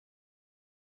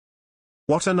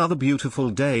What another beautiful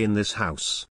day in this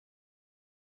house.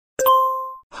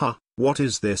 Huh, what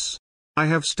is this? I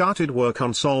have started work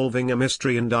on solving a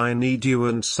mystery and I need you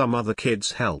and some other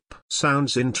kids' help.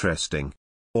 Sounds interesting.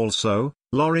 Also,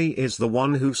 Lori is the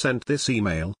one who sent this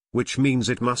email, which means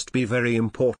it must be very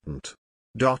important.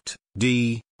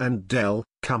 D and Del,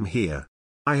 come here.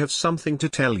 I have something to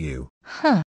tell you.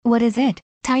 Huh, what is it,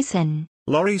 Tyson?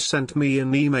 Lori sent me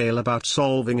an email about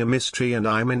solving a mystery and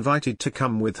I'm invited to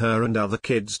come with her and other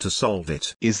kids to solve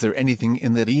it. Is there anything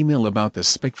in that email about the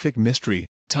specific mystery,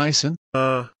 Tyson?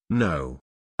 No.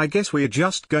 I guess we're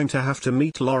just going to have to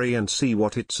meet Lori and see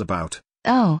what it's about.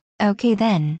 Oh, okay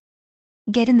then.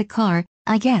 Get in the car,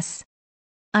 I guess.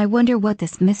 I wonder what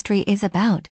this mystery is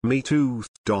about. Me too.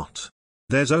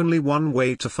 There's only one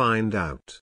way to find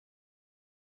out.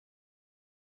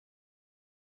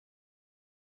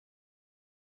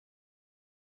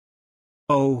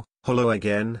 Oh, hello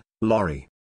again, Lori.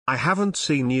 I haven't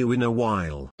seen you in a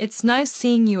while. It's nice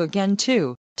seeing you again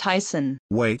too, Tyson.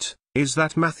 Wait, is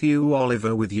that Matthew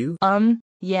Oliver with you?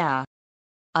 Yeah.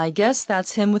 I guess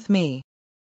that's him with me.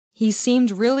 He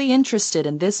seemed really interested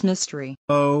in this mystery.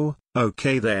 Oh,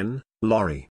 okay then,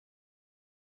 Lori.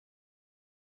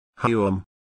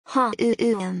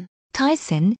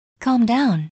 Tyson, calm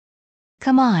down.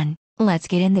 Come on, let's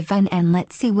get in the van and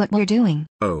let's see what we're doing.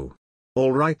 Oh.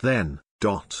 All right then,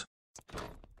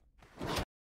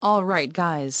 All right,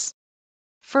 guys.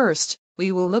 First,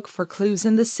 we will look for clues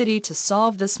in the city to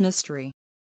solve this mystery.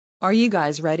 Are you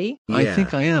guys ready? Yeah, I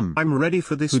think I am. I'm ready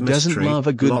for this Who mystery. doesn't love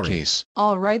a good Lori. case?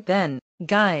 All right then,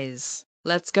 guys.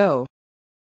 Let's go.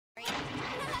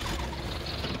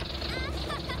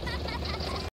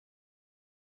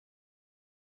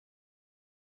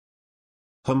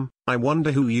 I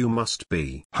wonder who you must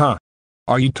be. Huh.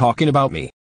 Are you talking about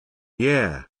me?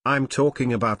 Yeah, I'm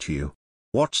talking about you.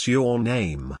 What's your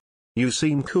name? You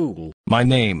seem cool. My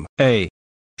name,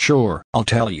 Sure, I'll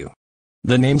tell you.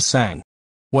 The name's San.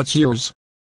 What's yours?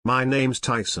 My name's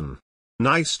Tyson.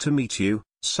 Nice to meet you,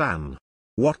 San.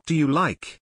 What do you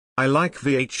like? I like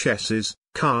VHSs,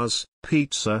 cars,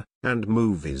 pizza, and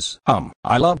movies.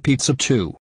 I love pizza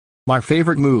too. My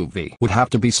favorite movie would have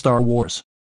to be Star Wars.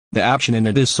 The action in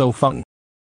it is so fun.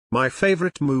 My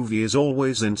favorite movie is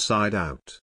always Inside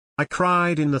Out. I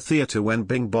cried in the theater when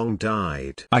Bing Bong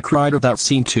died. I cried at that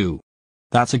scene too.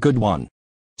 That's a good one.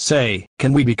 Say,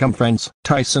 can we become friends,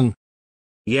 Tyson?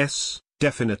 Yes,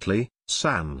 definitely,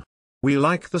 San. We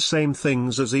like the same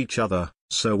things as each other,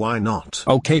 so why not?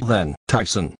 Okay then,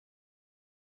 Tyson.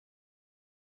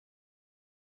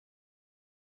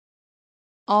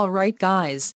 All right,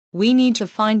 guys. We need to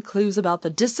find clues about the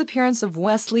disappearance of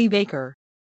Wesley Baker.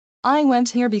 I went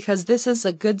here because this is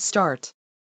a good start.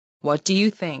 What do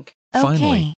you think? Finally,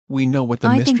 Okay. we know what the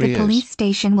I think mystery the police is.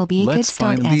 station will be a good Let's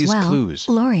start find as these well. clues.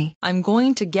 Lori. I'm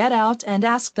going to get out and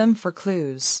ask them for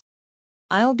clues.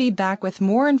 I'll be back with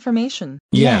more information.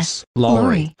 Yes,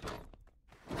 Lori.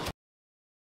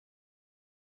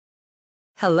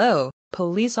 Hello,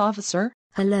 police officer.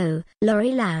 Hello,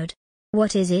 Lori Loud.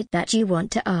 What is it that you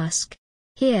want to ask?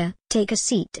 Here, take a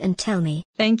seat and tell me.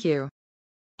 Thank you.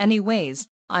 Anyways,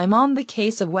 I'm on the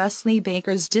case of Wesley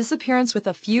Baker's disappearance with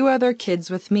a few other kids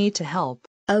with me to help.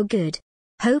 Oh good.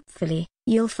 Hopefully,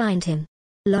 you'll find him.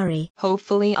 Lori.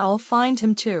 Hopefully I'll find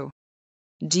him too.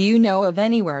 Do you know of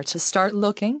anywhere to start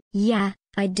looking? Yeah,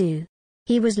 I do.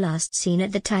 He was last seen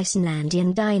at the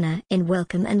Tysonlandian Diner in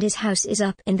Welcome and his house is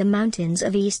up in the mountains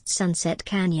of East Sunset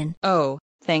Canyon. Oh,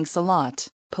 thanks a lot,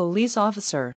 police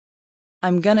officer.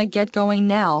 I'm gonna get going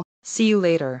now. See you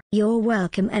later. You're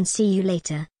welcome and see you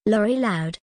later, Lori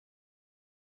Loud.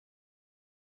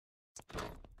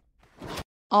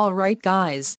 All right,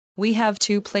 guys, we have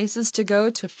 2 places to go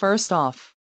to. First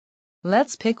off,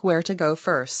 let's pick where to go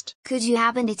first. Could you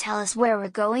happen to tell us where we're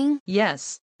going?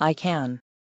 Yes, I can.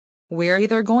 We're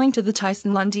either going to the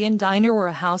Tysonlandian Diner or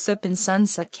a house up in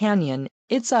Sunset Canyon.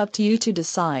 It's up to you to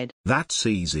decide. That's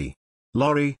easy.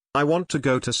 Lori, I want to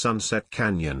go to Sunset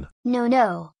Canyon.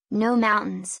 No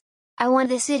mountains. I want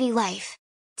the city life.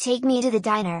 Take me to the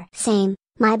diner. Same,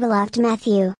 my beloved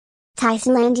Matthew.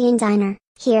 Tysonlandian Diner,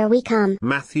 here we come.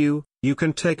 Matthew, you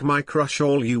can take my crush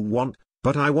all you want,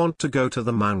 but I want to go to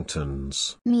the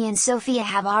mountains. Me and Sophia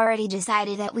have already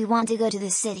decided that we want to go to the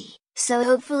city, so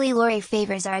hopefully Lori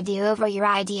favors our idea over your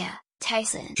idea,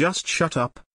 Tyson. Just shut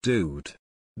up, dude.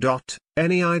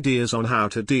 Any ideas on how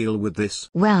to deal with this?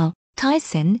 Well,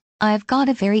 Tyson, I've got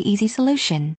a very easy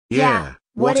solution. Yeah,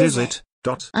 what is it?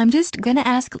 I'm just gonna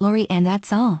ask Lori and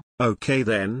that's all. Okay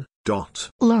then,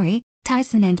 Lori,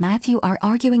 Tyson and Matthew are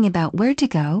arguing about where to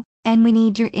go, and we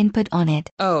need your input on it.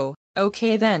 Oh,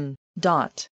 okay then,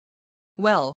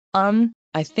 Well,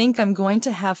 I think I'm going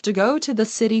to have to go to the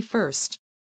city first.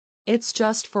 It's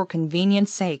just for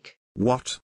convenience sake.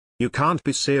 What? You can't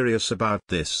be serious about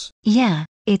this. Yeah,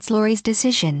 it's Lori's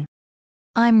decision.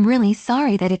 I'm really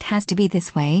sorry that it has to be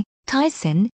this way,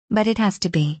 Tyson, but it has to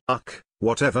be.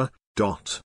 Whatever,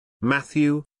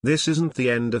 Matthew, this isn't the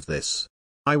end of this.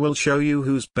 I will show you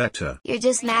who's better. You're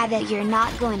just mad that you're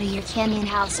not going to your canyon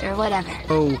house or whatever.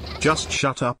 Oh, just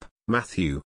shut up,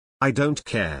 Matthew. I don't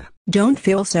care. Don't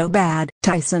feel so bad,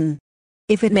 Tyson.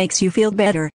 If it makes you feel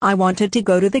better, I wanted to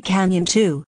go to the canyon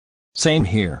too. Same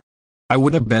here. I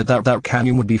would have bet that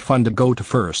canyon would be fun to go to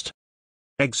first.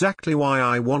 Exactly why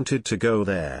I wanted to go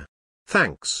there.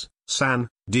 Thanks, San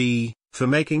D, for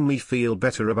making me feel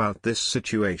better about this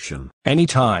situation.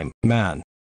 Anytime, man.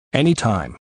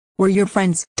 Anytime. We're your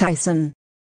friends, Tyson.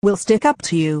 We'll stick up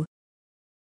to you.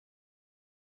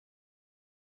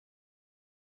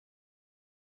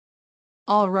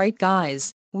 Alright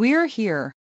guys, we're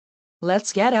here.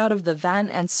 Let's get out of the van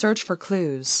and search for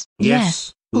clues.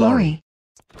 Yes, Lori.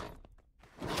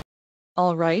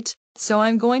 Alright, so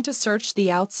I'm going to search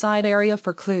the outside area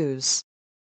for clues.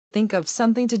 Think of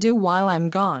something to do while I'm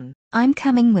gone. I'm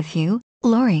coming with you,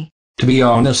 Lori. To be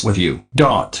honest with you,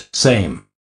 same.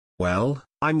 Well,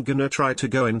 I'm gonna try to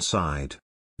go inside.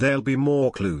 There'll be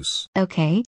more clues.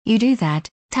 Okay, you do that,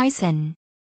 Tyson.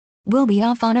 We'll be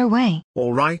off on our way.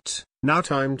 Alright, now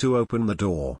time to open the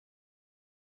door.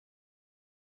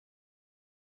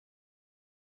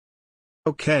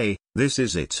 Okay, this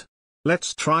is it.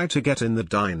 Let's try to get in the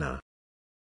diner.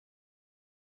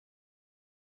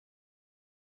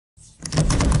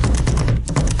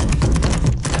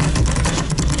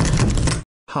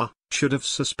 Should have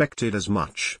suspected as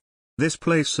much. This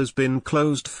place has been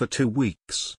closed for 2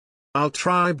 weeks. I'll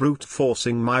try brute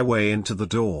forcing my way into the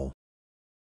door.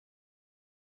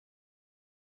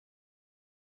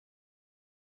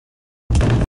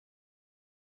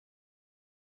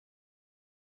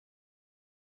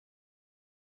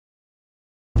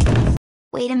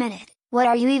 Wait a minute, what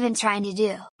are you even trying to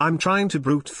do? I'm trying to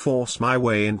brute force my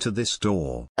way into this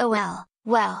door. Oh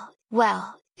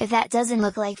well, if that doesn't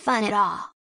look like fun at all.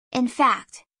 In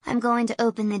fact, I'm going to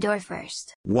open the door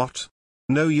first. What?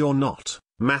 No, you're not,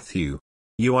 Matthew.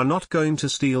 You are not going to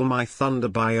steal my thunder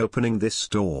by opening this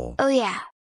door. Oh yeah.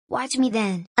 Watch me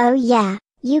then. Oh yeah,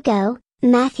 you go,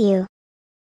 Matthew.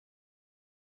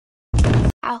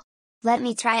 Ow. Let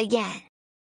me try again.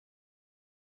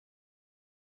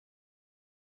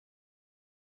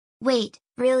 Wait,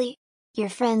 really? Your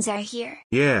friends are here?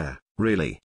 Yeah,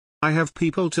 really. I have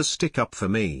people to stick up for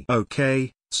me.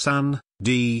 Okay, San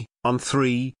D, on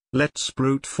 3, let's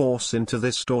brute force into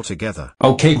this door together.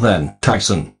 Okay then,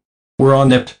 Tyson. We're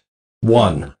on it.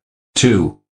 1,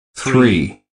 2,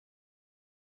 3.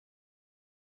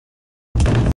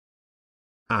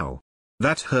 Ow.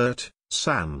 That hurt,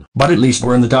 San. But at least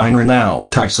we're in the diner now,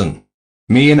 Tyson.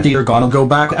 Me and Dee are gonna go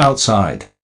back outside.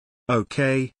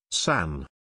 Okay, San.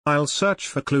 I'll search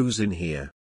for clues in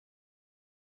here.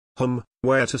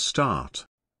 Where to start?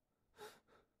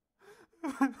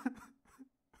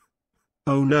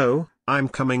 Oh no, I'm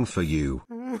coming for you.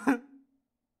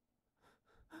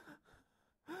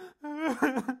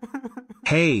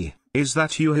 Hey, is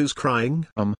that you who's crying?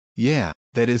 Yeah,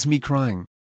 that is me crying.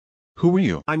 Who are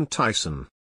you? I'm Tyson.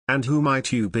 And who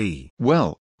might you be?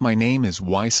 Well, my name is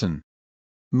Lyson.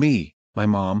 Me, my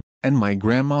mom, and my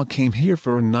grandma came here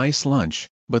for a nice lunch,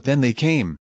 but then they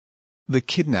came. The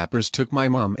kidnappers took my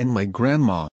mom and my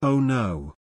grandma. Oh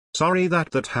no. Sorry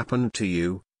that happened to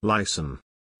you, Lyson.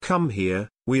 Come here,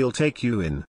 we'll take you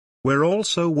in. We're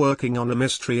also working on a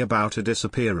mystery about a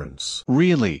disappearance.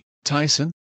 Really,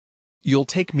 Tyson? You'll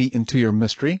take me into your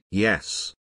mystery?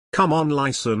 Yes. Come on,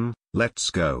 Lyson, let's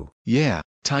go. Yeah,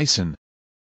 Tyson.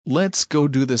 Let's go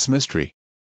do this mystery.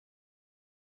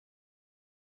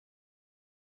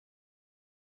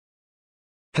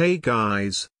 Hey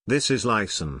guys, this is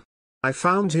Lyson. I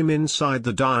found him inside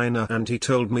the diner and he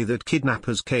told me that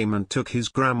kidnappers came and took his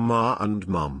grandma and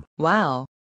mom. Wow.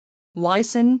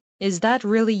 Lyson, is that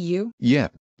really you?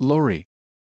 Yep, Lori.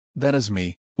 That is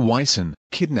me, Lyson.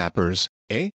 Kidnappers,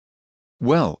 eh?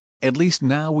 Well, at least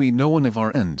now we know one of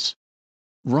our ends.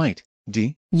 Right,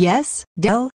 Dee? Yes,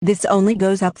 Del, this only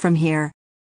goes up from here.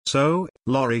 So,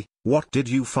 Lori, what did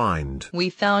you find? We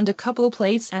found a couple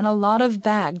plates and a lot of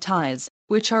bag ties,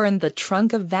 which are in the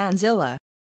trunk of Vanzilla.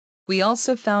 We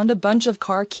also found a bunch of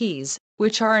car keys,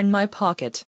 which are in my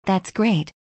pocket. That's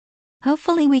great.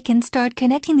 Hopefully we can start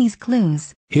connecting these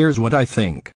clues. Here's what I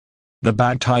think. The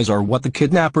bag ties are what the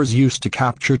kidnappers used to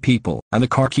capture people, and the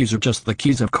car keys are just the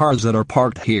keys of cars that are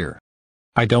parked here.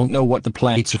 I don't know what the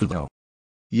plates are though.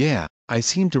 Yeah, I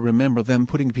seem to remember them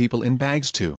putting people in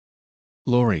bags too.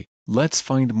 Lori, let's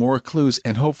find more clues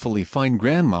and hopefully find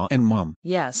Grandma and Mom.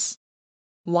 Yes.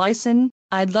 Lyson,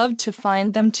 I'd love to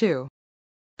find them too.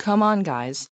 Come on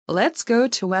guys, let's go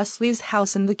to Wesley's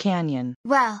house in the canyon.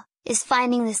 Well, is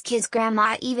finding this kid's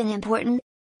grandma even important?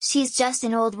 She's just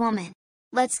an old woman.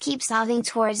 Let's keep solving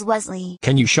towards Wesley.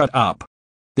 Can you shut up?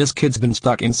 This kid's been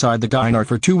stuck inside the diner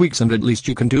for 2 weeks and at least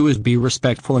you can do is be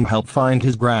respectful and help find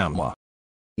his grandma.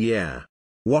 Yeah.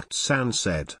 What San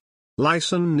said.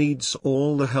 Lyson needs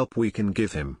all the help we can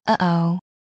give him. Uh-oh.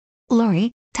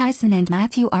 Lori, Tyson and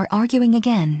Matthew are arguing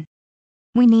again.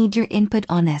 We need your input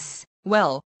on this.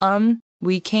 Well,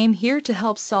 we came here to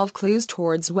help solve clues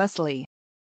towards Wesley.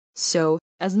 So,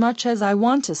 as much as I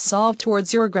want to solve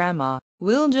towards your grandma,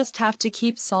 we'll just have to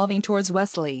keep solving towards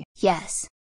Wesley. Yes.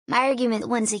 My argument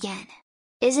once again.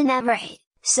 Isn't that right,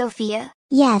 Sophia?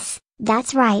 Yes,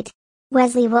 that's right.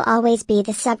 Wesley will always be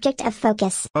the subject of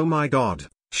focus. Oh my God,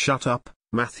 shut up,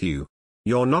 Matthew.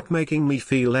 You're not making me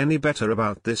feel any better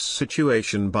about this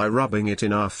situation by rubbing it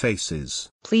in our faces.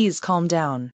 Please calm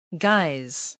down,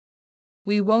 guys.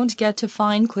 We won't get to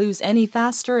find clues any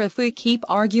faster if we keep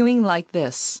arguing like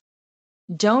this.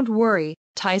 Don't worry,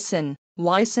 Tyson,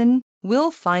 Lyson,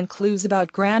 we'll find clues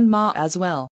about Grandma as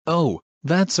well. Oh,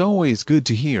 that's always good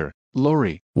to hear,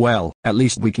 Lori. Well, at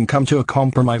least we can come to a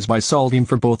compromise by solving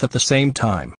for both at the same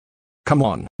time. Come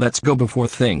on, let's go before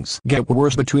things get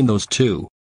worse between those two.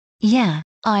 Yeah,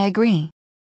 I agree.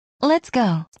 Let's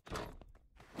go.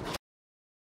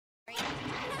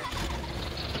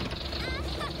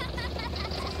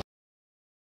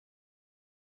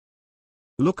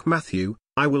 Look Matthew,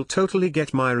 I will totally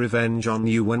get my revenge on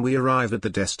you when we arrive at the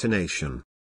destination.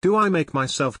 Do I make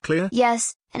myself clear?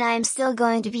 Yes, and I am still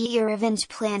going to beat your revenge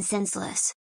plan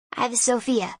senseless. I have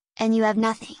Sophia, and you have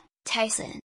nothing,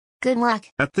 Tyson. Good luck.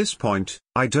 At this point,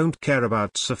 I don't care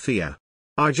about Sophia.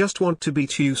 I just want to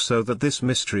beat you so that this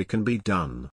mystery can be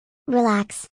done.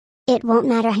 Relax. It won't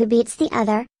matter who beats the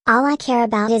other, all I care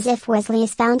about is if Wesley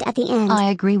is found at the end.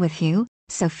 I agree with you,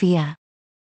 Sophia.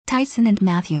 Tyson and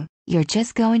Matthew, you're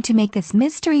just going to make this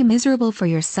mystery miserable for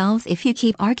yourselves if you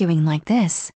keep arguing like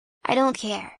this. I don't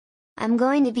care. I'm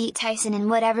going to beat Tyson in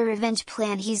whatever revenge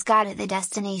plan he's got at the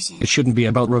destination. It shouldn't be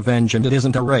about revenge and it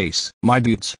isn't a race, my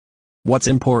dudes. What's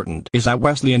important is that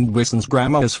Wesley and Wisson's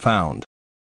grandma is found.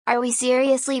 Are we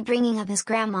seriously bringing up his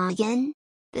grandma again?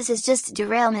 This is just a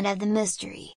derailment of the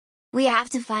mystery. We have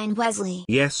to find Wesley.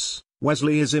 Yes,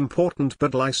 Wesley is important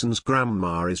but Lyson's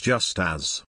grandma is just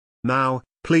as. Now,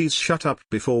 please shut up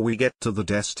before we get to the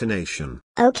destination.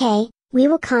 Okay, we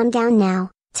will calm down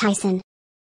now, Tyson.